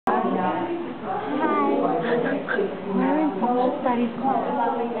Hi. We're in social studies class.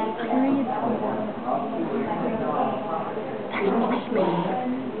 Period 4.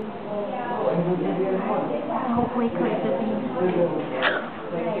 Don't wake up the beast.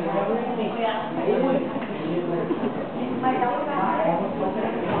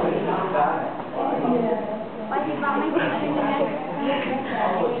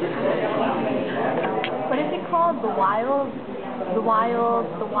 What is it called? The wild. What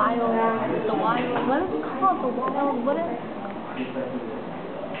is it called? What is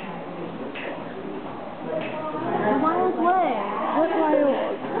the wild way? What wild?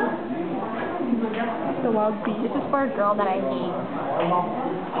 The wild beast. This is for a girl that I hate.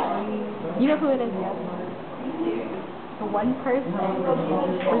 You know who it is? The one person.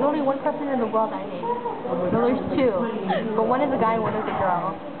 There's only one person in the world I hate. No, there's two. But one is a guy and one is a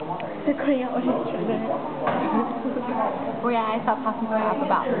girl. They're going out with each other. Oh yeah, I stopped talking crap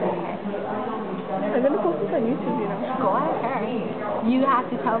about her. I'm gonna post this on YouTube, you know. Go ahead. You have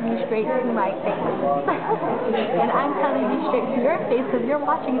to tell me straight to my face. And I'm telling you straight to your face because you're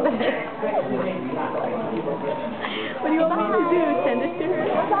watching this. What do you want me to do?